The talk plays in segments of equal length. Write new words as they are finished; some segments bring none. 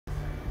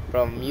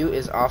Bro, mute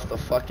is off the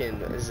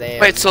fucking Zam.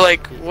 Wait, so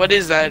like, what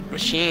is that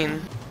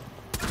machine?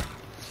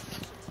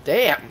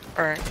 Damn.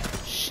 Alright.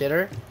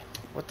 Shitter.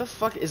 What the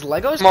fuck is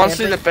Legos? I'm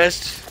honestly camping? the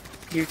best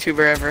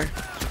YouTuber ever.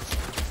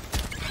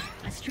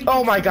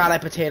 Oh my god, I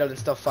potatoed and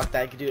still fucked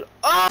that dude.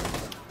 Oh!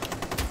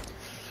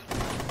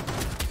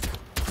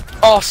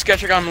 Oh,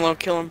 Sketcher got him low,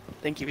 kill him.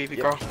 Thank you, baby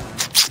girl.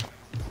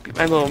 Be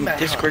my little Man.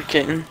 Discord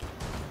kitten.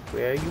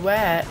 Where you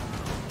at?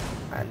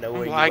 I know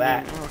where you lagging.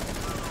 at. Oh,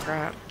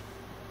 crap.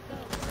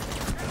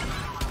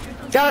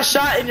 Got a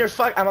shot in your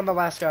fuck. I'm on the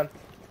last gun.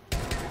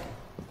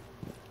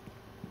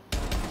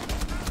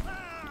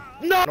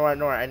 No!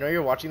 Nora, I know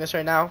you're watching this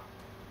right now.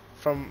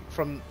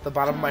 From the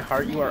bottom of my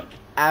heart, you are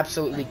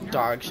absolutely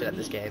dog shit at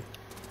this game.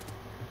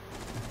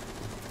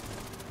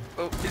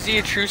 Oh, is he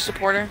a true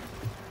supporter?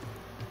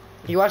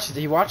 He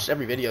watched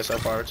every video so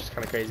far, which is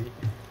kind of crazy.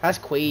 That's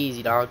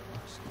crazy, dog.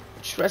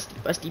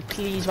 Busty,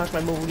 please watch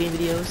my mobile game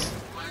videos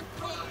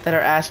that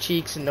are ass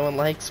cheeks and no one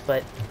likes,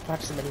 but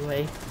watch them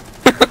anyway.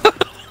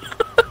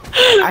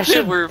 I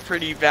should. We're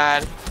pretty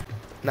bad.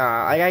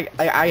 Nah,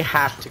 I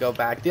have to go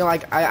back. You know,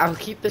 like I'll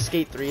keep the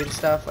Skate 3 and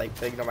stuff, like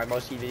you know my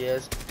Mosty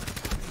videos.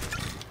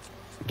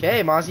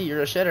 Okay, Mozzie,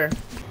 you're a shitter.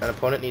 An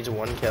opponent needs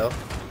 1 kill.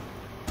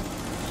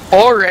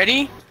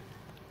 Already?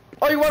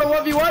 Oh, you want a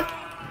 1v1?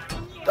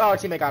 Oh,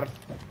 teammate got him.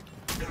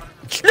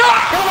 No!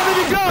 Come on,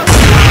 baby,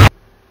 go!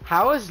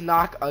 How is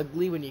Knock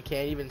ugly when you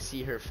can't even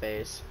see her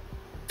face?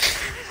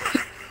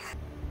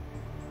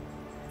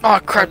 Oh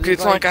crap, dude,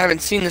 it's not like I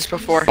haven't seen this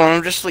before. Well,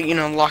 I'm just like, you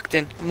know, locked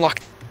in. I'm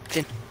locked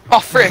in. Oh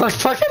frick!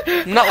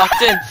 I'm not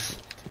locked in.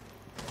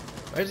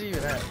 Where's he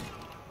even at?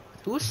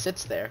 Who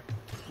sits there?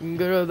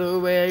 Girl, the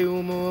way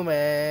you move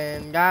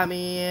and got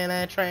me in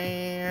a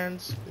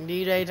trance.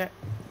 DJ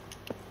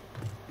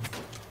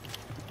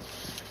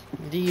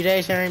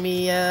turn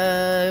me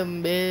up,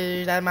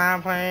 bitch, that's my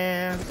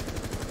plan.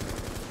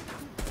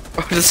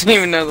 Oh, doesn't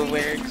even know the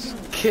lyrics.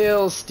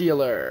 Kill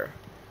Stealer.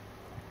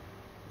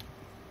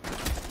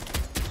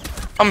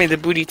 I mean the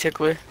booty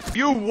tickler.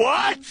 You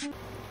what?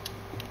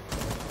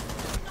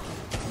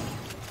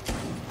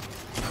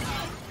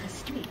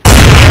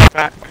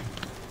 Back.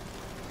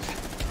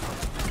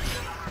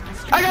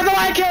 I got the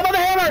light kill on the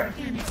hammer!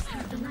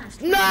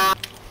 No!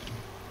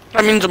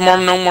 That means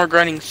no more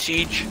grinding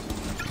Siege.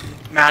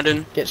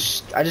 Madden.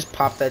 I just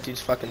popped that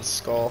dude's fucking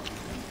skull.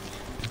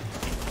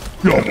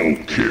 Double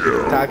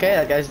kill. Okay,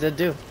 that guy's dead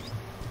too.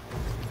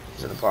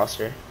 He's an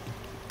imposter.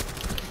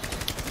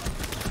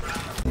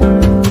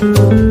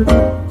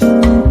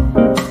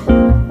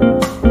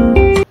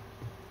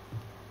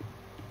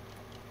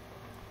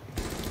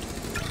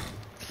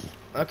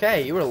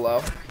 Okay, you were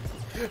low.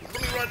 Let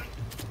me run.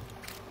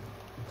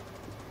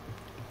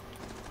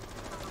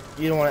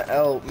 You don't want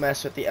to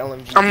mess with the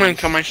LMG. I'm gonna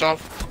kill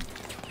myself.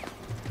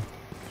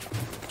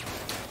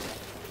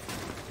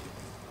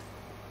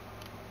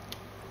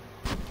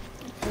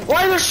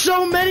 Why are there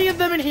so many of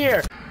them in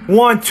here?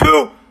 1,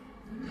 2,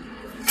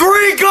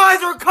 3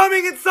 guys are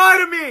coming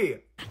inside of me!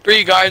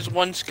 3 guys,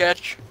 1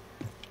 sketch.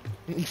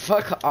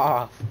 Fuck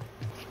off.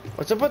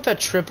 What's up with the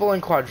triple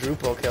and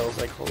quadruple kills?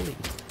 Like, holy.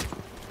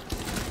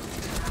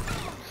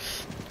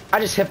 I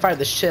just hip fired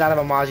the shit out of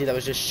a Mozzie that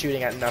was just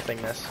shooting at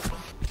nothingness.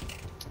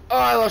 Oh,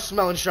 I love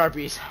smelling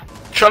Sharpies.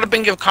 Shut up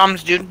and give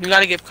comms, dude. You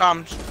gotta give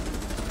comms.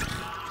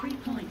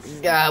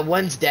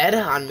 One's dead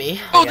on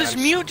me. Oh, this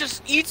mute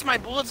just eats my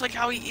bullets like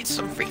how he eats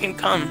some freaking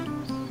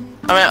cum.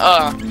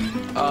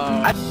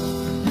 I mean,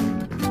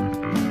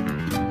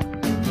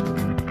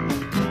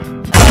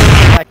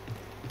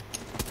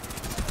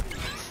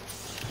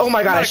 Oh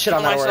my god, I shit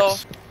on that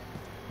myself. works.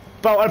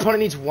 Bro, our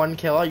opponent needs 1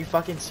 kill. Are you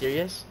fucking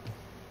serious?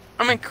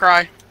 I'm gonna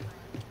cry.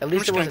 At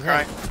least it wasn't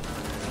cry. him.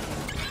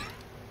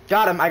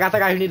 Got him. I got the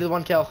guy who needed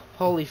 1 kill.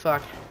 Holy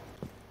fuck.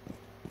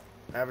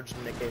 Average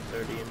Nick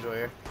A30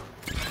 enjoyer.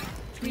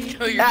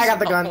 Yeah, I got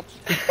the gun.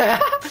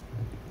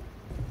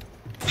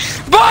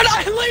 But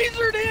I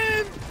lasered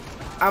him!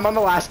 I'm on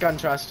the last gun,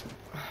 trust.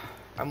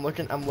 I'm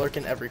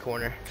lurking every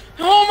corner.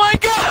 Oh my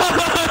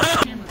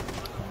god!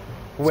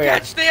 Where?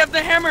 Sketch, they have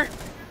the hammer!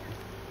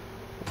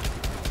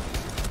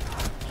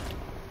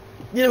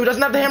 You know who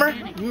doesn't have the hammer?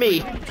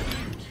 Me.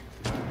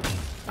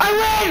 I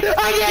win!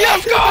 I get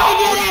Let's it! go!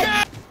 I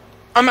get it!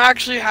 I'm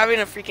actually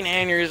having a freaking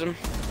aneurysm.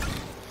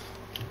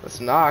 Let's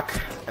knock.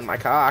 And my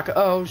cock.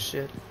 Oh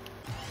shit.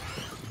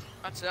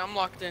 That's it, I'm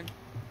locked in.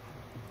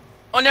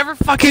 Oh, never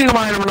fucking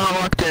mind, I'm not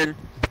locked in.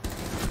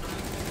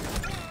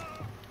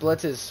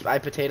 Blitz is I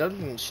potatoed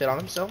and shit on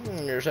him, so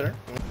you're a shitter.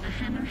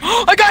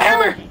 I got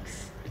hammer!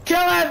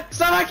 Kill him!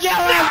 Someone kill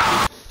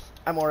him!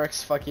 I'm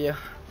Oryx, fuck you.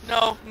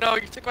 No,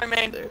 you took my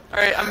main.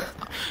 Alright,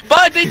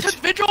 But they took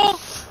Vigil! Alright,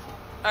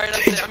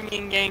 that's it, I'm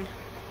yin gang.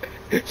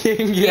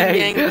 Yin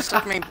Yang, let's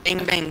talk my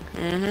bang bang.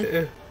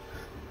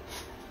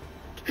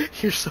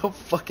 You're so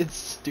fucking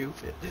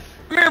stupid.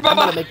 Come here, I'm Bubba!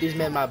 gonna make these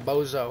men my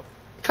bozo.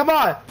 Come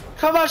on!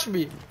 Come rush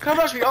me! Come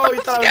rush me! Oh,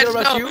 you thought I was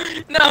gonna rush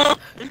you? No!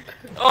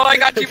 Oh, I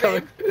got you,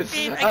 babe.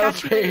 I'm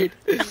afraid.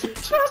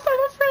 Trust,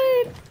 I'm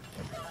afraid.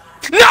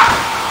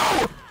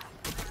 No!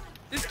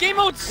 This game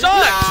mode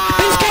sucks! No!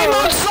 This game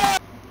mode sucks!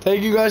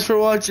 Thank you guys for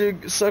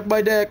watching. Suck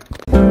my dick.